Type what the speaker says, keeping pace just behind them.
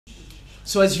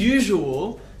So as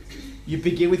usual, you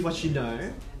begin with what you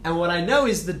know, and what I know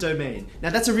is the domain. Now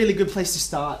that's a really good place to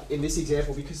start in this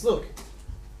example because look,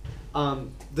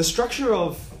 the structure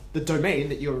of the domain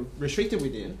that you're restricted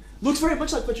within looks very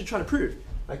much like what you're trying to prove.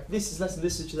 Like this is less than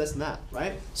this, this is less than that,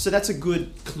 right? So that's a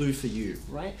good clue for you,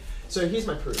 right? So here's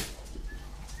my proof.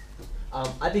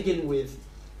 I begin with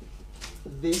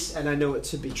this and I know it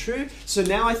to be true. So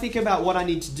now I think about what I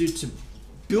need to do to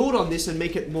build on this and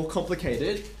make it more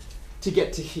complicated to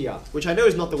get to here, which I know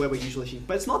is not the way we're usually thinking,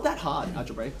 but it's not that hard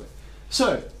algebraically.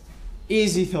 So,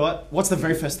 easy thought, what's the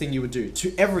very first thing you would do?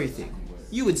 To everything,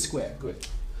 you would square, good.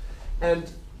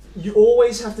 And you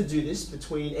always have to do this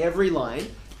between every line.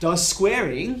 Does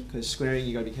squaring, because squaring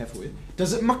you gotta be careful with,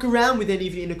 does it muck around with any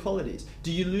of your inequalities?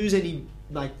 Do you lose any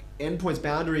like endpoints,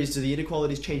 boundaries? Do the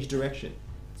inequalities change direction?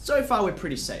 So far we're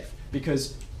pretty safe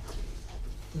because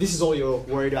this is all you're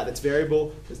worried about that's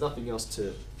variable. There's nothing else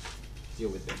to deal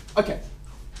with there. Okay,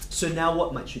 so now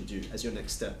what might you do as your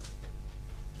next step?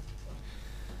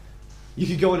 You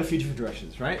could go in a few different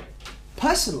directions, right?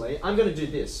 Personally, I'm going to do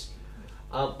this.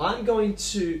 I'm going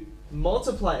to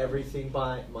multiply everything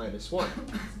by -1.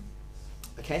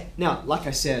 Okay, now, like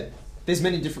I said, there's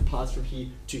many different paths from here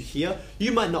to here.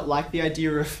 You might not like the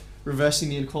idea of reversing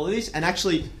the inequalities, and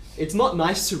actually, it's not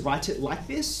nice to write it like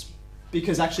this,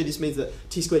 because actually this means that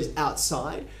t squared is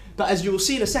outside. But as you will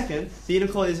see in a second, the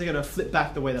inequalities are going to flip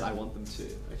back the way that I want them to.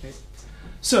 Okay.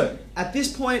 So at this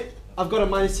point, I've got a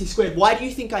minus t squared. Why do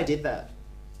you think I did that?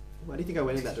 Why do you think I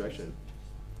went in that direction?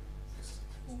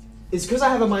 It's because I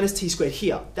have a minus t squared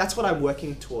here. That's what I'm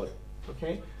working toward.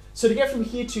 Okay. So to get from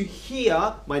here to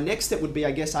here, my next step would be,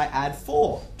 I guess, I add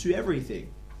 4 to everything.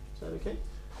 Is that okay?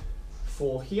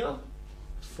 4 here,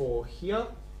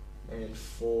 and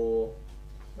 4.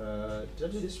 Did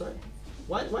I do this right?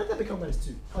 Why did that become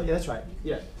 -2? Oh yeah, that's right.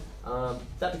 Yeah,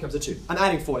 that becomes a 2. I'm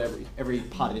adding 4 to every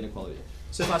part of inequality.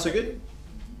 So far, so good.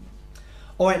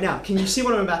 All right, now can you see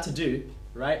what I'm about to do?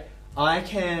 Right, I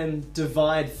can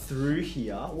divide through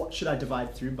here. What should I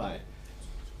divide through by?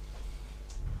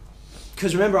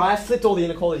 Because remember, I flipped all the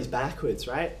inequalities backwards,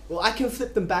 right? Well, I can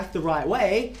flip them back the right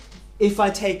way if I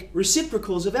take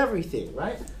reciprocals of everything,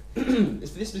 right?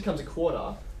 If this becomes a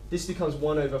quarter, this becomes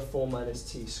 1 over 4 minus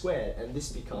t squared, and this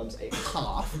becomes a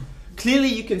half. Clearly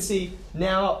you can see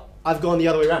now I've gone the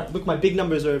other way around. Look, my big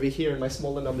numbers are over here and my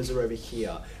smaller numbers are over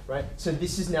here, right? So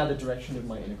this is now the direction of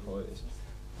my inequalities,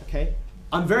 okay?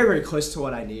 I'm very, very close to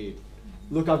what I need.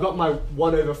 Look, I've got my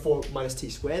 1 over 4 minus t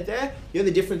squared there. The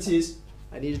only difference is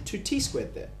I needed 2t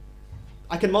squared there.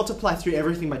 I can multiply through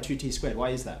everything by 2t squared. Why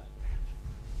is that?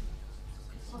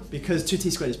 Because 2t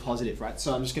squared is positive, right?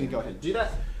 So I'm just going to go ahead and do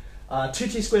that.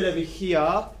 2t squared over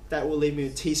here, that will leave me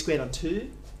with t squared on 2.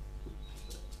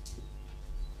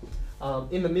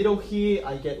 In the middle here,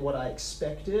 I get what I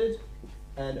expected.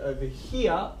 And over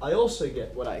here, I also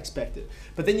get what I expected.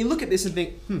 But then you look at this and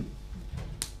think,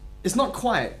 it's not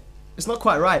quite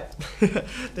right.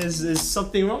 there's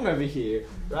something wrong over here,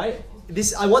 right?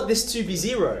 I want this to be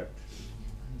 0.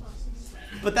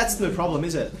 But that's no problem,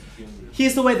 is it?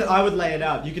 Here's the way that I would lay it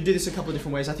out. You could do this a couple of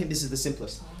different ways. I think this is the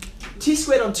simplest. T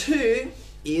squared on 2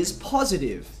 is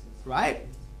positive, right?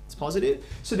 It's positive.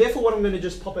 So therefore what I'm going to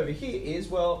just pop over here is,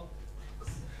 well,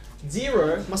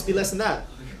 0 must be less than that.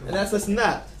 And that's less than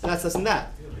that. And that's less than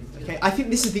that. Okay, I think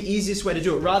this is the easiest way to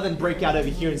do it. Rather than break out over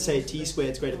here and say t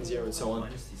squared is greater than 0 and so on.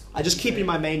 I just keep it in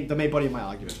the main body of my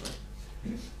argument.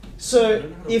 Right?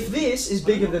 So if this is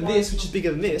bigger than this, which is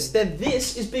bigger than this, then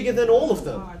this is bigger than all of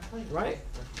them, right?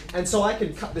 And so I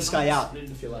can cut this guy out,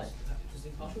 if you like.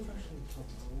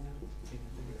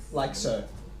 Like so.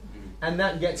 And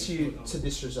that gets you to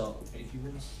this result.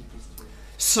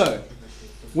 So,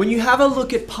 when you have a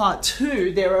look at part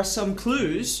 2, there are some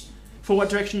clues for what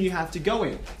direction you have to go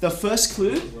in. The first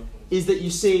clue is that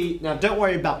you see, now don't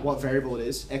worry about what variable it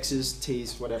is, x's,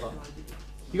 t's, whatever.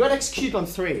 You got x cubed on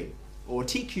 3, or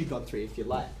t cubed on 3 if you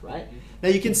like, right? Now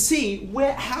you can see,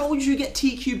 how would you get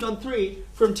t cubed on 3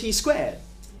 from t squared?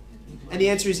 And the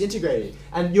answer is integrated.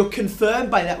 And you're confirmed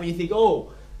by that when you think,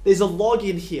 oh, there's a log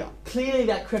in here. Clearly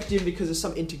that crept in because of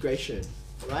some integration,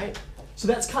 right? So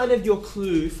that's kind of your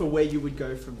clue for where you would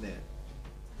go from there.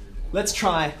 Let's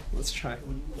try.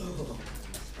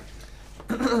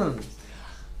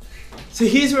 So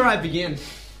here's where I begin.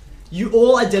 You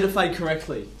all identified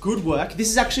correctly. Good work. This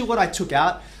is actually what I took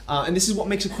out, and this is what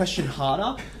makes a question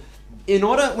harder.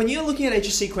 When you're looking at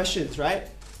HSC questions, right?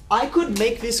 I could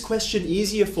make this question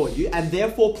easier for you and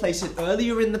therefore place it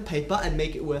earlier in the paper and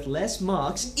make it worth less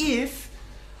marks if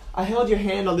I held your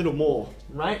hand a little more,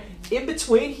 right? In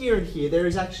between here and here, there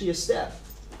is actually a step,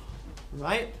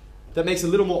 right? that makes it a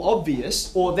little more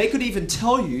obvious, or they could even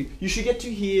tell you you should get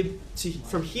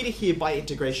from here to here by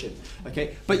integration.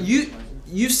 Okay, but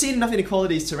you've seen enough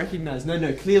inequalities to recognize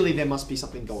no, clearly there must be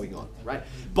something going on, right?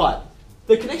 But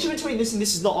the connection between this and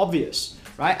this is not obvious,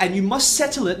 right? And you must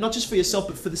settle it not just for yourself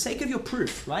but for the sake of your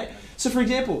proof, right? So for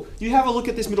example, you have a look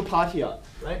at this middle part here,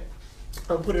 right?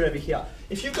 I'll put it over here.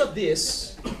 If you've got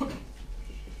this,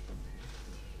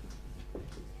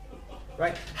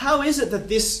 right? How is it that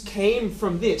this came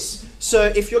from this? So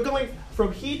if you're going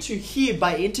from here to here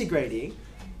by integrating,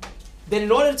 then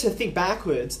in order to think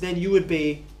backwards, then you would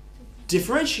be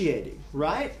differentiating,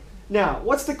 right? Now,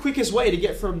 what's the quickest way to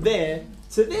get from there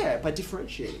to there by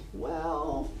differentiating?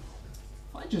 Well,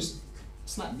 if I just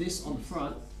slap this on the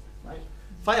front, right?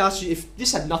 If I asked you if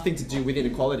this had nothing to do with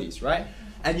inequalities, right?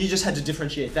 And you just had to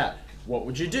differentiate that, what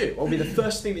would you do? What would be the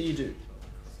first thing that you do?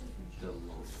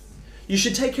 You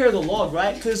should take care of the log,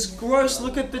 right? Because gross,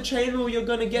 look at the chain rule you're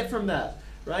going to get from that,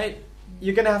 right?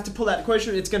 You're going to have to pull that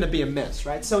equation, it's going to be a mess,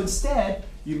 right? So instead,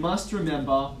 you must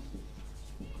remember,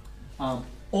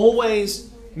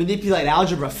 always manipulate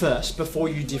algebra first before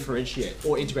you differentiate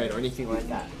or integrate or anything like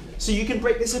that. So you can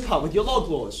break this apart with your log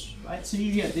laws, right? So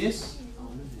you get this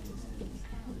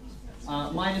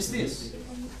minus this.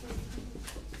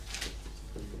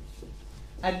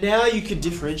 And now you can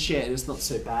differentiate and it's not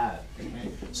so bad. Okay?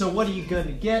 So what are you going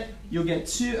to get? You'll get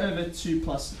 2 over 2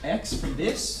 plus x from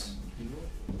this.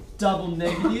 Double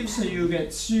negative, so you'll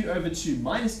get 2 over 2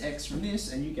 minus x from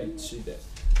this, and you get 2 there.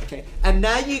 Okay? And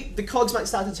now the cogs might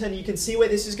start to turn, and you can see where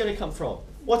this is going to come from.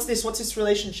 What's this? What's this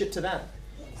relationship to that?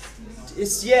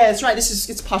 Yeah, that's right.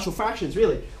 It's partial fractions,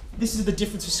 really. This is the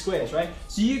difference of squares, right?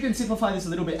 So you can simplify this a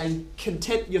little bit and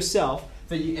content yourself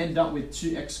that you end up with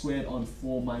 2x squared on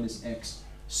 4 minus x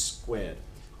squared,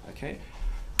 okay?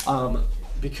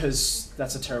 Because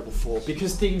that's a terrible 4,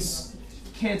 because things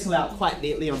cancel out quite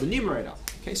neatly on the numerator.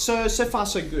 Okay, so far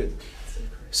so good.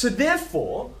 So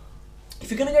therefore, if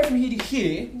you're going to go from here to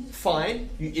here, fine,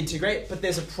 you integrate, but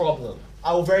there's a problem.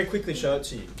 I will very quickly show it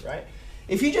to you, right?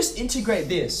 If you just integrate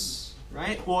this,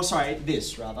 right, or sorry,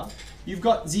 this rather, you've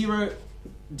got 0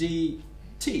 dt,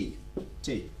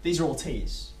 t. These are all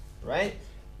t's, right?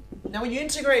 Now when you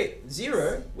integrate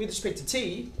 0 with respect to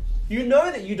t, you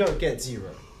know that you don't get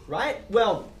 0, right?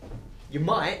 Well, you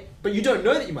might, but you don't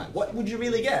know that you might. What would you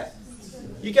really get?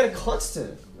 You get a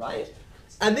constant, right?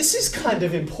 And this is kind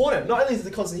of important. Not only is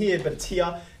the constant here, but it's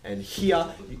here and here.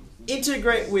 You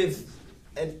integrate with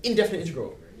an indefinite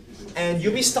integral, and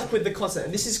you'll be stuck with the constant.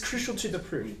 And this is crucial to the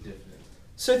proof.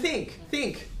 So think.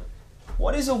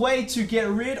 What is a way to get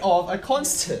rid of a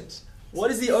constant?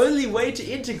 What is the only way to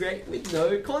integrate with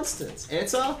no constants?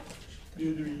 Answer?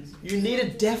 You need a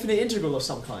definite integral of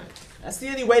some kind. That's the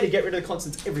only way to get rid of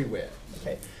constants everywhere.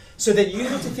 Okay. So then you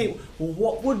have to think, well,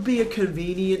 what would be a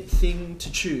convenient thing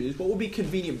to choose? What would be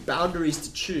convenient boundaries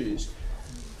to choose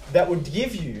that would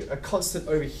give you a constant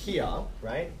over here,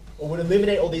 right? Or would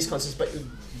eliminate all these constants, but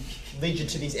lead you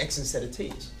to these x instead of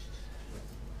t's?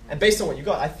 And based on what you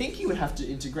got, I think you would have to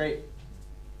integrate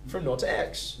from 0 to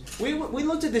x. We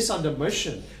looked at this under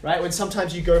motion, right? When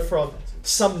sometimes you go from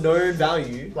some known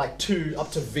value, like 2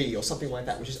 up to v or something like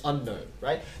that, which is unknown,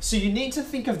 right? So you need to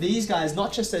think of these guys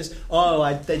not just as,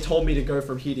 oh, they told me to go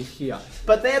from here to here,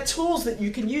 but they are tools that you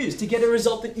can use to get a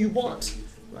result that you want,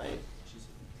 right?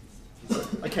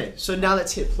 Okay, so now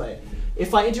let's hit play.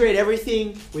 If I integrate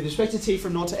everything with respect to t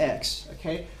from 0 to x,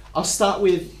 okay, I'll start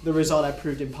with the result I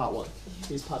proved in part 1.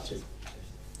 Here's part 2.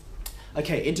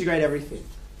 Okay, integrate everything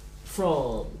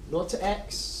from 0 to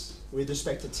x with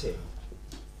respect to t.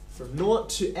 From 0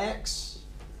 to x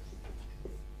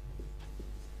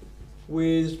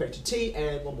with respect to t,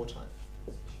 and one more time.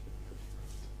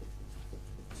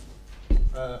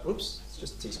 Oops, it's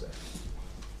just t squared.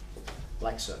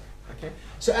 Like so, okay?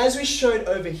 So as we showed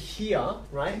over here,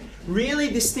 right, really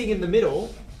this thing in the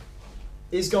middle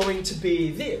is going to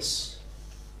be this.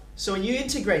 So when you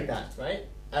integrate that, right,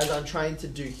 as I'm trying to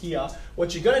do here,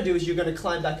 what you're going to do is you're going to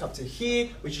climb back up to here,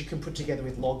 which you can put together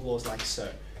with log laws like so.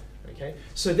 Okay?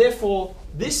 So therefore,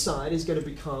 this side is going to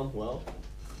become, well,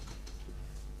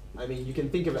 I mean, you can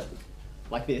think of it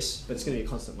like this, but it's going to be a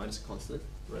constant minus a constant,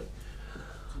 right?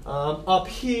 Up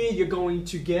here, you're going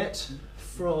to get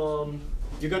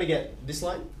this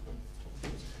line.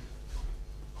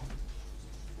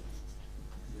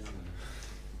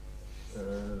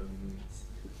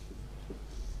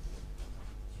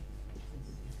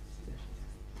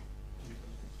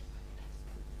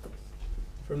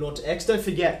 From 0 to x. Don't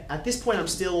forget, at this point I'm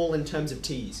still all in terms of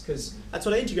t's, because that's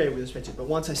what I integrated with respect to. But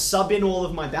once I sub in all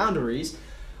of my boundaries,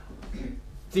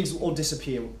 things will all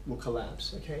disappear, will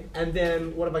collapse. Okay. And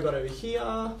then what have I got over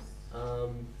here?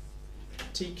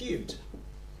 t cubed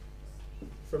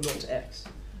from 0 to x.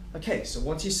 Okay, so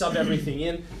once you sub everything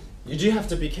in, you do have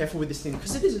to be careful with this thing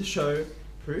because it is a show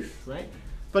proof, right?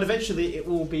 But eventually it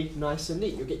will be nice and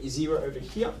neat. You'll get your 0 over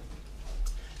here.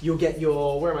 You'll get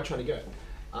your, where am I trying to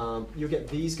go? You'll get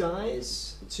these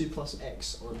guys, 2 plus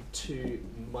x on 2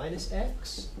 minus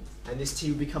x, and this t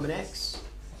will become an x.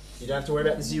 You don't have to worry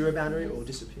about the 0 boundary, it will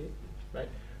disappear, right?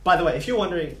 By the way, if you're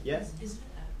wondering, yeah? Isn't it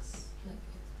x? Like,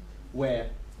 where?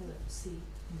 C.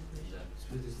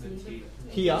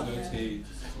 Here? No t,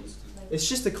 just constant. It's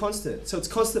just a constant. So it's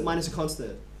constant minus a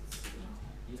constant.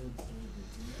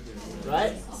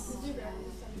 Right?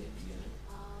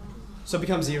 So it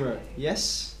becomes 0.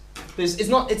 Yes? It's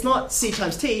not c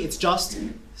times t, it's just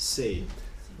c.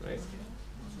 Right?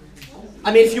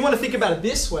 I mean, if you want to think about it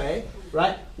this way,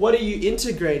 right? What are you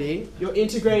integrating? You're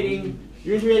integrating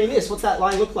this. What's that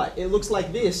line look like? It looks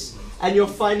like this. And you're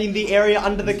finding the area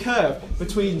under the curve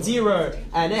between 0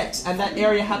 and x. And that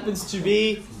area happens to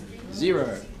be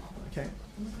 0. Okay.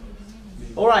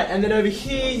 All right, and then over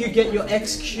here you get your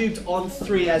x cubed on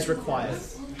 3 as required.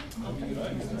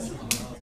 Okay.